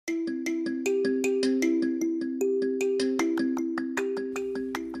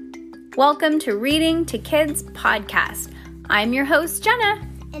Welcome to Reading to Kids podcast. I'm your host, Jenna.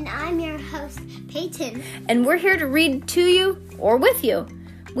 And I'm your host, Peyton. And we're here to read to you or with you.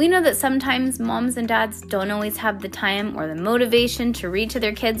 We know that sometimes moms and dads don't always have the time or the motivation to read to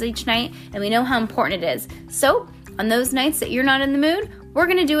their kids each night, and we know how important it is. So, on those nights that you're not in the mood, we're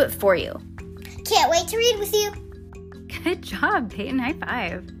going to do it for you. Can't wait to read with you. Good job, Peyton. High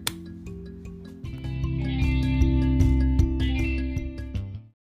five.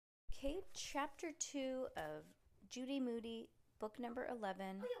 Okay, chapter 2 of Judy Moody, book number 11. Oh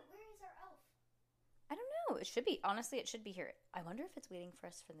yeah, where is our elf? I don't know. It should be here. I wonder if it's waiting for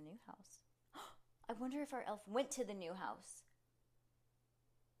us for the new house. I wonder if our elf went to the new house.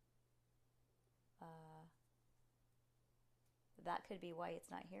 That could be why it's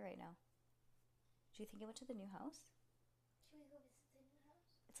not here right now. Do you think it went to the new house? Should we go visit the new house?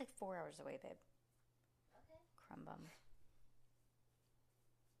 It's like 4 hours away, babe. Okay. Crumb bum.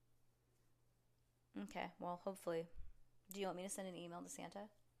 Okay, well, hopefully. Do you want me to send an email to Santa?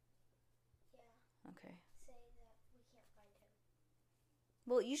 Yeah. Okay. Say that we can't find him.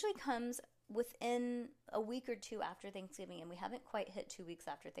 Well, it usually comes within a week or two after Thanksgiving, and we haven't quite hit 2 weeks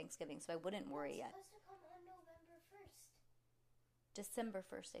after Thanksgiving, so I wouldn't worry yet. It's supposed to come on November 1st. December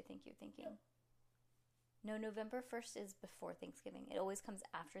 1st, I think you're thinking. No, November 1st is before Thanksgiving. It always comes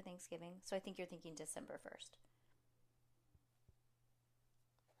after Thanksgiving, so I think you're thinking December 1st.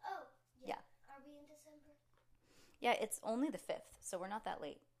 Oh, Yeah. Are we in December? Yeah, it's only the 5th, so we're not that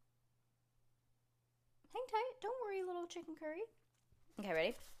late. Hang tight. Don't worry, little chicken curry. Okay,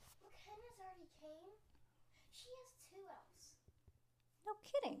 ready? McKenna's already came. She has 2 elves. No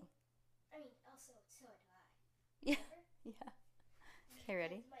kidding. I mean, also, so do I. Yeah. Remember? Yeah. Okay,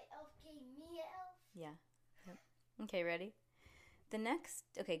 ready? My elf gave me an elf. Yeah. Yep. Okay, ready?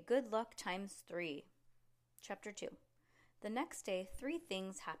 Good luck times 3. Chapter 2. The next day, 3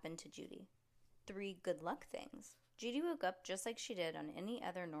 things happened to Judy. 3 good luck things. Judy woke up just like she did on any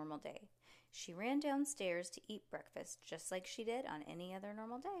other normal day. She ran downstairs to eat breakfast just like she did on any other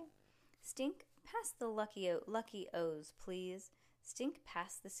normal day. Stink, pass the Lucky O's, please. Stink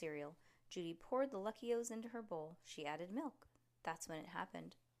passed the cereal. Judy poured the Lucky O's into her bowl. She added milk. That's when it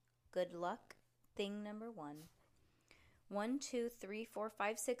happened. Good luck. Thing number 1. 1, 2, 3, 4,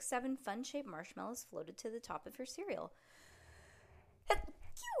 5, 6, 7 fun-shaped marshmallows floated to the top of her cereal.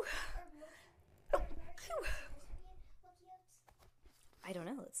 I don't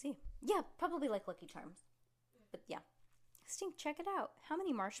know. Let's see. Yeah, probably like Lucky Charms. But yeah. Stink, check it out. How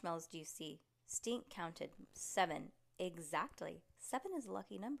many marshmallows do you see? Stink counted 7. Exactly. 7 is a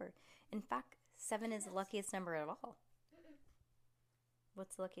lucky number. In fact, 7 is the luckiest number of all.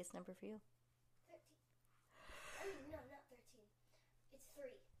 What's the luckiest number for you? 13. No, not 13. It's 3.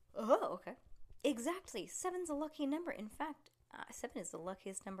 Oh, okay. Exactly. 7's a lucky number. In fact, 7 is the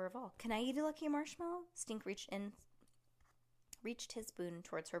luckiest number of all. Can I eat a lucky marshmallow? Stink reached his spoon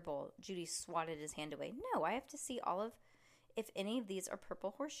towards her bowl. Judy swatted his hand away. No, I have to see if any of these are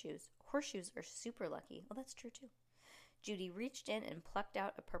purple horseshoes. Horseshoes are super lucky. Well, that's true too. Judy reached in and plucked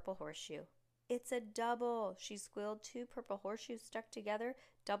out a purple horseshoe. It's a double. She squealed. 2 purple horseshoes stuck together.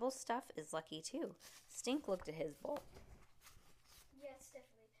 Double stuff is lucky too. Stink looked at his bowl. Yeah, it's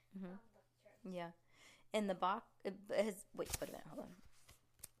definitely Lucky Charms. Yeah. In the box, wait a minute, hold on.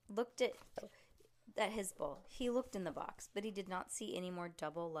 Looked at his bowl. He looked in the box, but he did not see any more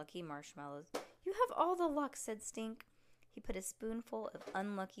double lucky marshmallows. You have all the luck, said Stink. He put a spoonful of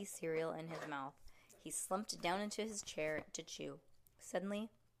unlucky cereal in his mouth. He slumped down into his chair to chew. Suddenly,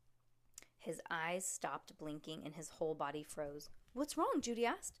 his eyes stopped blinking and his whole body froze. What's wrong? Judy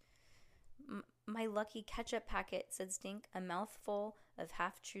asked. My lucky ketchup packet, said Stink, a mouthful of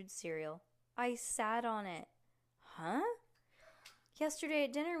half-chewed cereal. I sat on it. Huh? Yesterday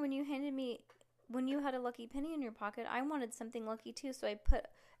at dinner when you had a lucky penny in your pocket, I wanted something lucky too, so I put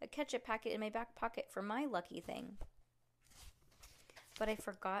a ketchup packet in my back pocket for my lucky thing. But I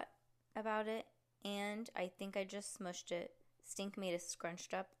forgot about it, and I think I just smushed it. Stink made a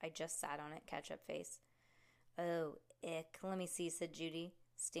scrunched up, I just sat on it, ketchup face. Oh, ick. Let me see, said Judy.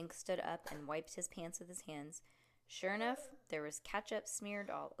 Stink stood up and wiped his pants with his hands. Sure enough, there was ketchup smeared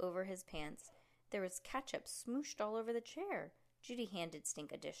all over his pants. There was ketchup smooshed all over the chair. Judy handed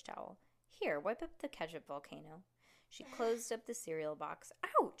Stink a dish towel. Here, wipe up the ketchup volcano. She closed up the cereal box.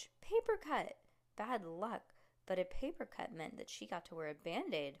 Ouch! Paper cut! Bad luck, but a paper cut meant that she got to wear a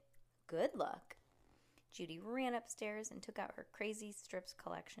Band-Aid. Good luck. Judy ran upstairs and took out her crazy strips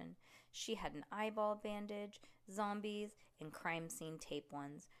collection. She had an eyeball bandage, zombies, and crime scene tape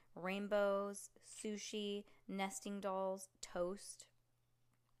ones, rainbows, sushi, nesting dolls, toast.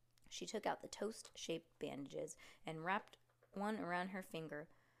 She took out the toast-shaped bandages and wrapped one around her finger.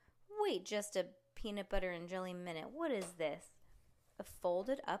 Wait just a peanut butter and jelly minute. What is this? A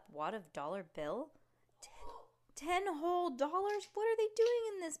folded up wad of dollar bill? 10 whole dollars? What are they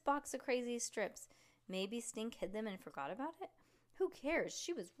doing in this box of crazy strips? Maybe Stink hid them and forgot about it? Who cares?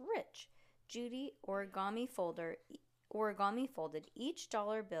 She was rich. Judy origami folded each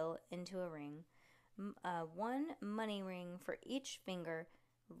dollar bill into a ring. One money ring for each finger.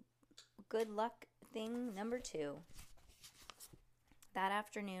 Good luck thing number 2. That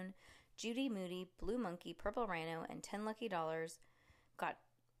afternoon, Judy, Moody, Blue Monkey, Purple Rhino, and 10 lucky dollars got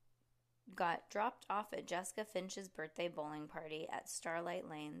dropped off at Jessica Finch's birthday bowling party at Starlight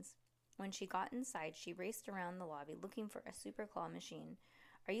Lanes. When she got inside, she raced around the lobby looking for a super claw machine.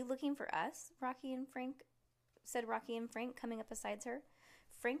 Are you looking for us? Said Rocky and Frank, coming up beside her.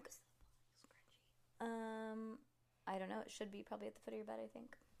 Frank, I don't know. It should be probably at the foot of your bed, I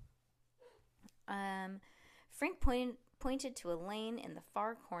think. Frank pointed to a lane in the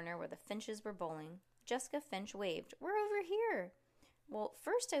far corner where the Finches were bowling. Jessica Finch waved. We're over here. Well,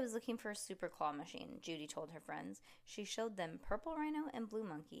 first I was looking for a super claw machine, Judy told her friends. She showed them Purple Rhino and Blue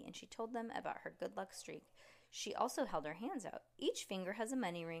Monkey, and she told them about her good luck streak. She also held her hands out. Each finger has a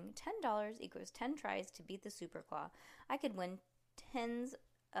money ring. $10 equals 10 tries to beat the super claw. I could win 10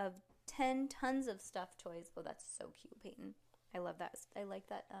 tons of stuffed toys. Oh, that's so cute, Peyton. I love that. I like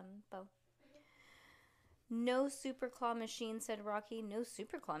that bow. No super claw machine, said Rocky. No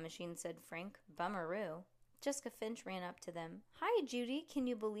super claw machine, said Frank. Bummeroo. Jessica Finch ran up to them. Hi, Judy. Can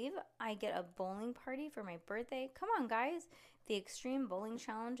you believe I get a bowling party for my birthday? Come on, guys. The Extreme Bowling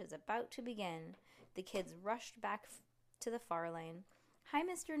Challenge is about to begin. The kids rushed back to the far lane. Hi,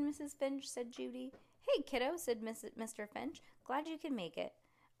 Mr. and Mrs. Finch, said Judy. Hey, kiddo, said Mr. Finch. Glad you can make it.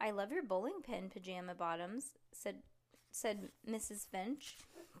 I love your bowling pin, Pajama Bottoms, said Mrs. Finch,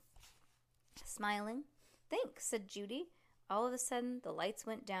 smiling. Thanks, said Judy. All of a sudden, the lights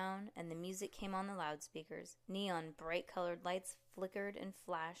went down and the music came on the loudspeakers. Neon, bright-colored lights flickered and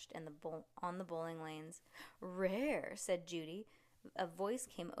flashed on the bowling lanes. Rare, said Judy. A voice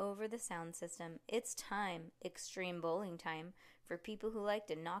came over the sound system. It's time, extreme bowling time, for people who like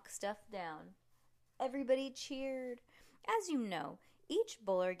to knock stuff down. Everybody cheered. As you know, each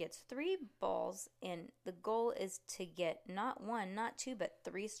bowler gets 3 balls, and the goal is to get not 1, not 2, but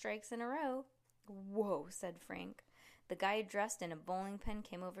 3 strikes in a row. Whoa, said Frank. The guy dressed in a bowling pin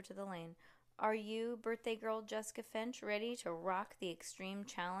came over to the lane. Are you, birthday girl Jessica Finch, ready to rock the extreme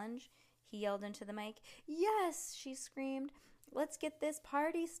challenge? He yelled into the mic. Yes, she screamed. Let's get this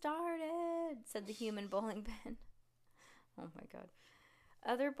party started, said the human bowling pin. Oh my God.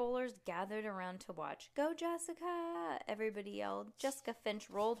 Other bowlers gathered around to watch. Go, Jessica, everybody yelled. Jessica Finch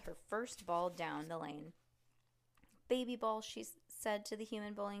rolled her first ball down the lane. Baby ball, she said to the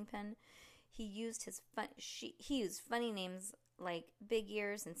human bowling pin. He used funny names like Big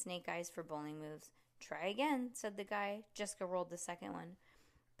Ears and Snake Eyes for bowling moves. Try again, said the guy. Jessica rolled the second one.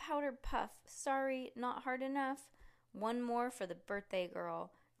 Powder Puff, sorry, not hard enough. One more for the birthday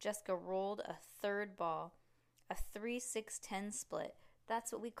girl. Jessica rolled a third ball. A 3-6-10 split.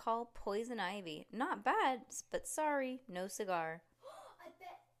 That's what we call poison ivy. Not bad, but sorry, no cigar. I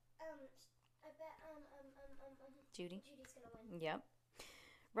bet Judy? Judy's gonna win. Yep.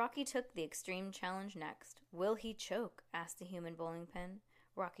 Rocky took the extreme challenge next. Will he choke? Asked the human bowling pin.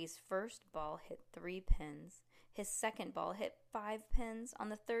 Rocky's first ball hit 3 pins. His second ball hit 5 pins. On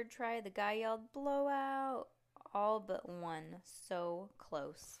the third try, the guy yelled, blowout. All but one. So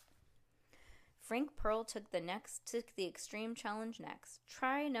close. Frank Pearl took the extreme challenge next.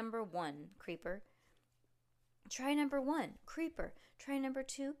 Try number 1, Creeper. Try number 1, Creeper. Try number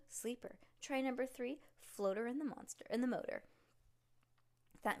 2, Sleeper. Try number 3, Floater in the motor.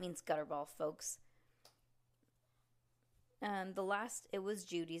 That means gutterball, folks. It was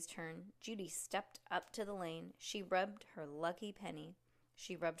Judy's turn. Judy stepped up to the lane. She rubbed her lucky penny.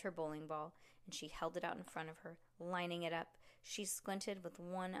 She rubbed her bowling ball, and she held it out in front of her, lining it up. She squinted with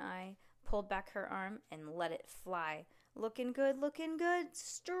one eye, pulled back her arm, and let it fly. Looking good,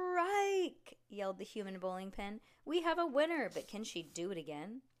 strike, yelled the human bowling pin. We have a winner, but can she do it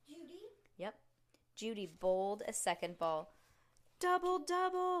again? Judy? Yep. Judy bowled a second ball.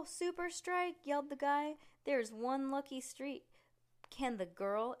 Double, super strike, yelled the guy. There's one lucky streak. Can the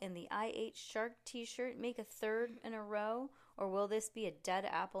girl in the I Ate Shark t-shirt make a third in a row, or will this be a dead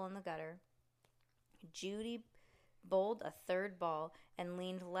apple in the gutter? Judy bowled a third ball and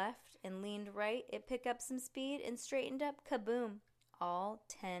leaned left and leaned right. It picked up some speed and straightened up. Kaboom! All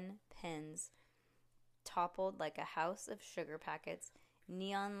 10 pins toppled like a house of sugar packets.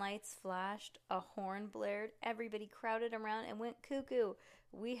 Neon lights flashed, a horn blared, everybody crowded around and went cuckoo.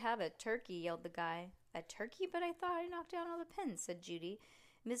 We have a turkey, yelled the guy. A turkey? But I thought I knocked down all the pins, said Judy.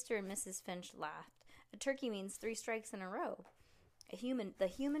 Mr. and Mrs. Finch laughed. A turkey means 3 strikes in a row. The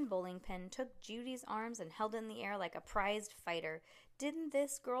human bowling pin took Judy's arms and held it in the air like a prized fighter. Didn't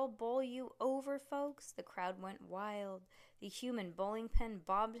this girl bowl you over, folks? The crowd went wild. The human bowling pin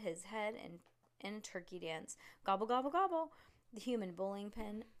bobbed his head in a turkey dance. Gobble, gobble, gobble. The human bowling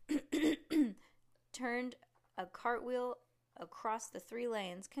pin turned a cartwheel across the 3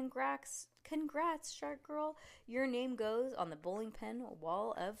 lanes. Congrats, Shark Girl. Your name goes on the bowling pin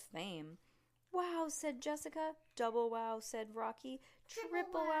wall of fame. Wow, said Jessica. Double wow, said Rocky.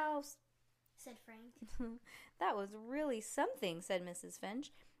 Triple wow, said Frank. That was really something, said Mrs.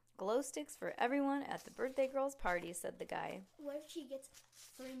 Finch. Glow sticks for everyone at the birthday girl's party, said the guy. What if she gets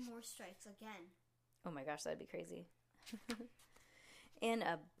 3 more strikes again? Oh my gosh, that'd be crazy. And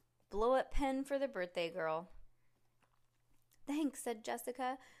a blow-up pen for the birthday girl. Thanks, said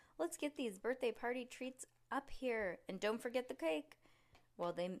Jessica. Let's get these birthday party treats up here. And don't forget the cake.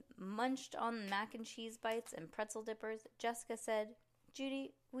 While they munched on mac and cheese bites and pretzel dippers, Jessica said,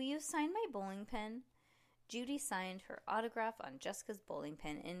 Judy, will you sign my bowling pin? Judy signed her autograph on Jessica's bowling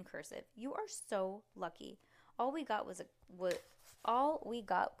pin in cursive. You are so lucky. All we got was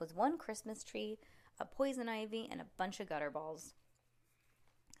one Christmas tree, a poison ivy, and a bunch of gutter balls,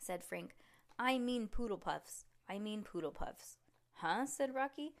 said Frank. I mean poodle puffs. Huh? Said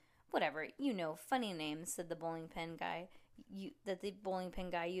Rocky. Whatever, funny names, said the bowling pin guy. The bowling pin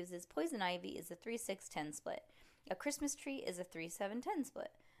guy uses. Poison ivy is a 3-6-10 split. A Christmas tree is a 3-7-10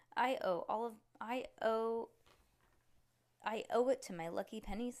 split. I owe it to my lucky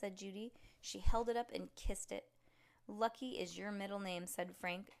penny, said Judy. She held it up and kissed it. Lucky is your middle name, said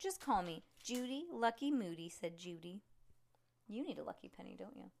Frank. Just call me Judy Lucky Moody, said Judy. You need a lucky penny,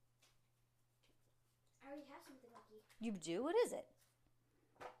 don't you? I already have something lucky. You do? What is it?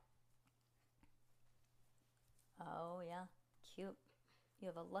 Oh, yeah. Cute. You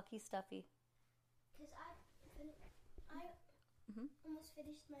have a lucky stuffy. Because I almost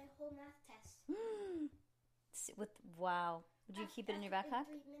finished my whole math test. Wow. Would you keep it in your backpack?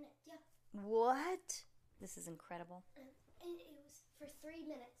 3 minutes, yeah. What? This is incredible. And it was for 3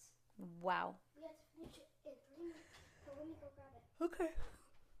 minutes. Wow. We had to finish it in 3 minutes. So let me go grab it. Okay.